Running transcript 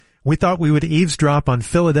We thought we would eavesdrop on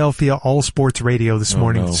Philadelphia All Sports Radio this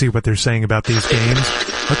morning to see what they're saying about these games.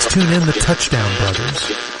 Let's tune in the Touchdown Brothers.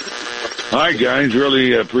 Hi, guys.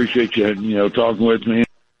 Really appreciate you, talking with me.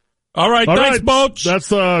 All right, thanks, Boch. That's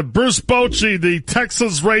Bruce Bochy, the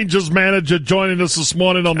Texas Rangers manager, joining us this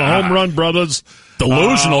morning on the Homerun Brothers.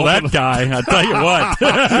 Delusional, that guy. I tell you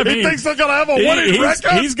what. He thinks they're going to have a winning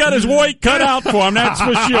record? He's got his weight cut out for him, that's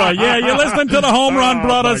for sure. Yeah, you're listening to the Homerun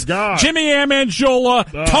Brothers. Jimmy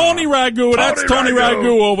Amenjola, Tony Ragu. That's Tony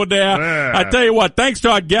Ragu over there. Yeah. I tell you what, thanks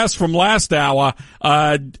to our guest from last hour,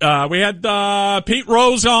 we had Pete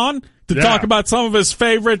Rose on to talk about some of his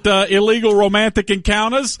favorite illegal romantic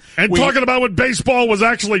encounters. And talking about when baseball was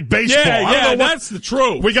actually baseball. Yeah, that's the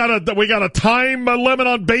truth. We got a time limit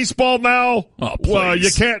on baseball now. Oh, please.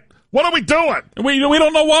 You can't. What are we doing? We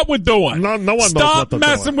don't know what we're doing. No one knows what Stop they're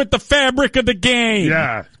messing doing. with the fabric of the game.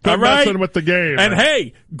 Yeah, all right? messing with the game. And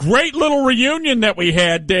hey, great little reunion that we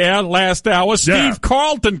had there last hour. Steve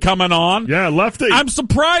Carlton coming on. Yeah, lefty. I'm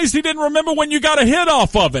surprised he didn't remember when you got a hit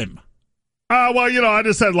off of him. Well, I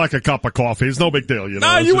just had like a cup of coffee. It's no big deal,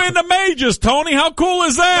 No, you in the majors, Tony. How cool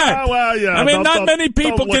is that? Well, yeah. I mean, not many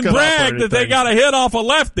people can brag that they got a hit off a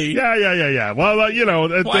lefty. Yeah. Well, why are you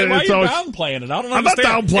downplaying it? I don't understand. I'm not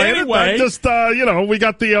downplaying anyway. it. Just, we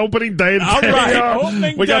got the opening day. All right,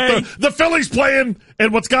 opening we day. got the Phillies playing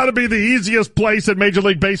in what's got to be the easiest place in Major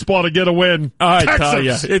League Baseball to get a win. I Texas. tell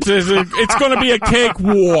you, it's going to be a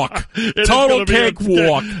cakewalk. Total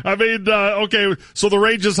cakewalk. I mean, okay, so the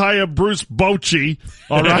Rangers hire Bruce Bochy,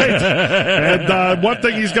 all right? And one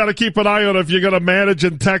thing he's got to keep an eye on if you're going to manage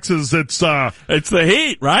in Texas, it's the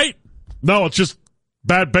heat, right? No, it's just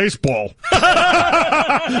bad baseball.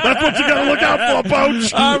 That's what you got to look out for,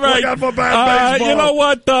 Boch. All right. Look out for bad baseball. You know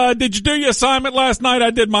what? Did you do your assignment last night? I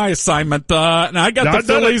did my assignment. And I got the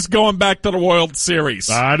Phillies going back to the World Series.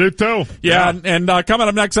 I do too. Yeah. And coming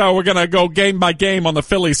up next hour, we're going to go game by game on the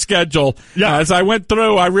Phillies schedule. Yeah. As I went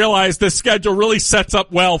through, I realized this schedule really sets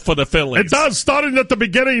up well for the Phillies. It does. Starting at the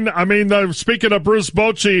beginning, I mean, speaking of Bruce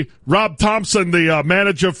Bochy, Rob Thompson, the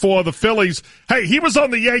manager for the Phillies, hey, he was on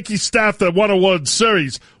the Yankees staff that won a World Series.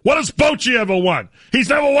 What has Bochy ever won? He's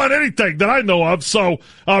never won anything that I know of. So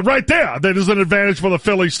right there is an advantage for the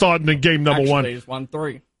Phillies starting in game number one. He's won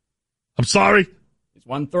 3. I'm sorry? He's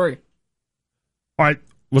won 3. All right.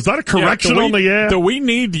 Was that a correction on the air? Do we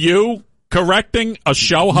need you correcting a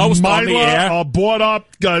show host on the air? Brought up,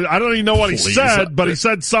 I don't even know what he said, but he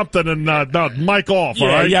said something, and mic off, all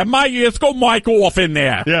right? Yeah, let's go mic off in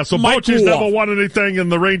there. Yeah, so Bochy's never won anything, and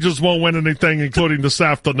the Rangers won't win anything, including this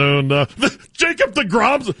afternoon. Jacob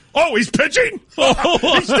deGrom, he's pitching?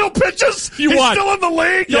 He still pitches? He's still in the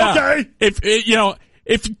league? Yeah. Okay.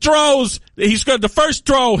 If he throws, the first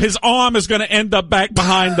throw, his arm is going to end up back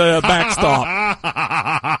behind the backstop.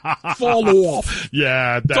 Fall off.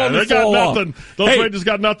 Yeah, they got nothing. Those Rangers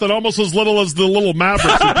got nothing. Almost as little as the little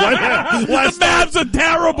Mavericks. The Mavs are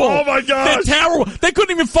terrible. Oh my God, they're terrible. They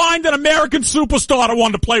couldn't even find an American superstar that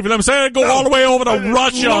wanted to play for them. So they had to go all the way over to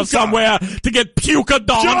Russia or somewhere to get Puka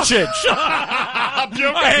Doncic.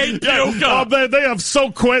 I hate Puka. They have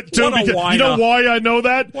so quit too. What a whiner. You know why I know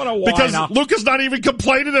that? What a whiner. Because Luka's not even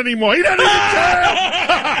complaining anymore. He doesn't even care.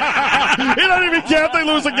 He doesn't even care if they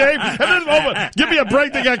lose a game. And then, give me a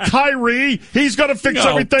break. They got Kyrie. He's going to fix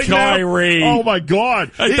everything Kyrie. now. Oh, my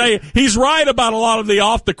God. He's right about a lot of the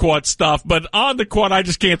off-the-court stuff, but on the court, I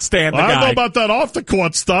just can't stand the guy. I don't know about that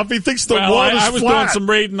off-the-court stuff. He thinks the world is flat. I was doing some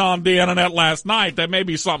reading on the internet last night. There may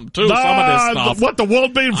be something to some of this stuff. What, the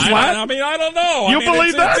world being flat? I don't know. You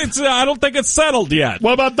believe that? I don't think it's settled yet.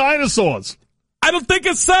 What about dinosaurs? I don't think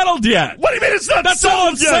it's settled yet. What do you mean it's not That's settled all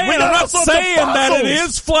I'm yet? saying. I'm not saying that it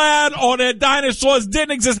is flat or that dinosaurs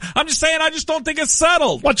didn't exist. I'm just saying I just don't think it's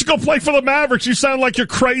settled. Why don't you go play for the Mavericks? You sound like you're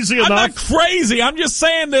crazy enough. I'm not crazy. I'm just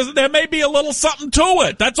saying there may be a little something to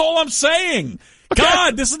it. That's all I'm saying. Okay.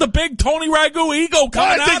 God, this is the big Tony Ragu ego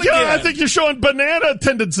coming out again. I think you're showing banana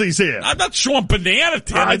tendencies here. I'm not showing banana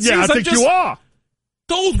tendencies. I think you are.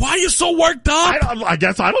 Dude, why are you so worked up? I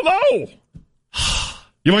guess I don't know.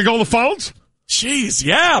 You want to go on the phones? Jeez,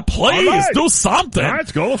 yeah, please do something. All right,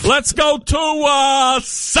 let's go. Let's go to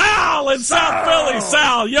Sal in South Philly.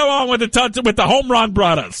 Sal, you're on with the Homerun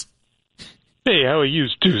Brothers. Hey, how are you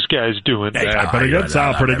two guys doing? Pretty good,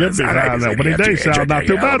 Sal. Pretty good. Opening day, Sal. Not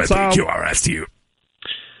too bad, Sal.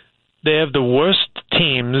 They have the worst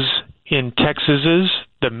teams in Texas's.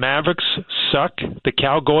 The Mavericks suck. The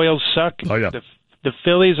Cowgirls suck. Oh, yeah. The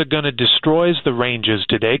Phillies are going to destroy the Rangers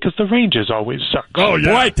today because the Rangers always suck. Oh,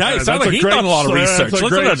 yeah. Boy, I tell you, sounds like he's done a lot of research. Listen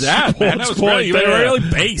to that, man. That was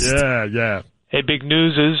really based. Yeah. Hey, big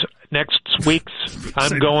news is next week's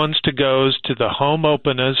I'm Goes to the home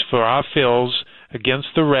openers for our Phils against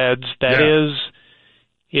the Reds. That is,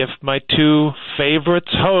 if my two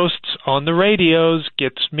favorites hosts on the radios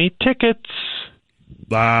gets me tickets.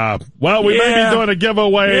 Well, we may be doing a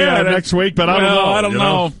giveaway next week, but I don't know. I don't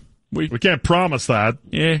know. We can't promise that.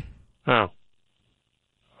 Yeah.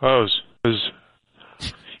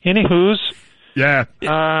 Anywho's. Yeah.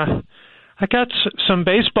 I got some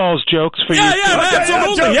baseballs jokes for you.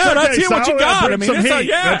 Absolutely. Let's hear what you got.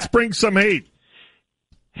 Let's bring some heat.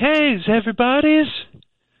 Hey, everybody's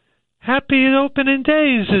happy opening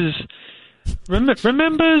days.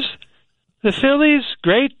 Remembers the Phillies'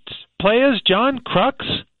 great players, John Crux?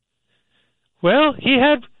 Well, he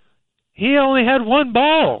only had one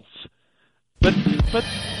ball, but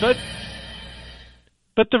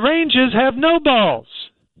the Rangers have no balls.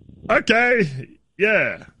 Okay,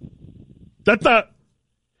 yeah, that's not.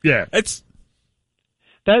 Yeah, that's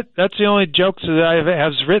the only jokes that I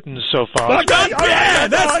have written so far. Not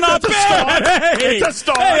bad. That's not bad. Hey, it's a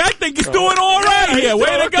start. Hey, I think he's doing all right here.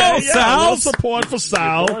 Way to go, Sal. No support for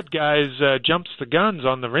Sal. The board guys jumps the guns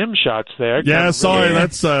on the rim shots there. Yeah, sorry,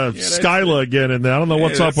 that's Skyler again in there. I don't know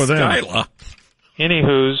what's up with him. Skyler.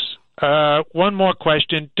 Anywho's, one more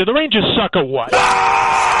question. Do the Rangers suck or what?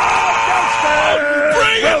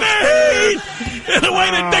 Bring in the heat! The way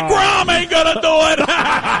that DeGrom ain't gonna do it.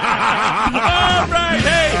 All right,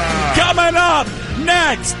 hey, coming up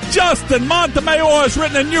next, Justin Montemayor has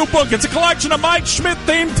written a new book. It's a collection of Mike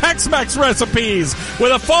Schmidt-themed Tex-Mex recipes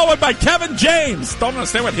with a foreword by Kevin James. Don't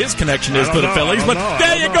understand what his connection is to the Phillies, but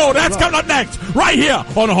there you go. That's coming up next, right here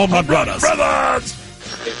on the Homerun Brothers.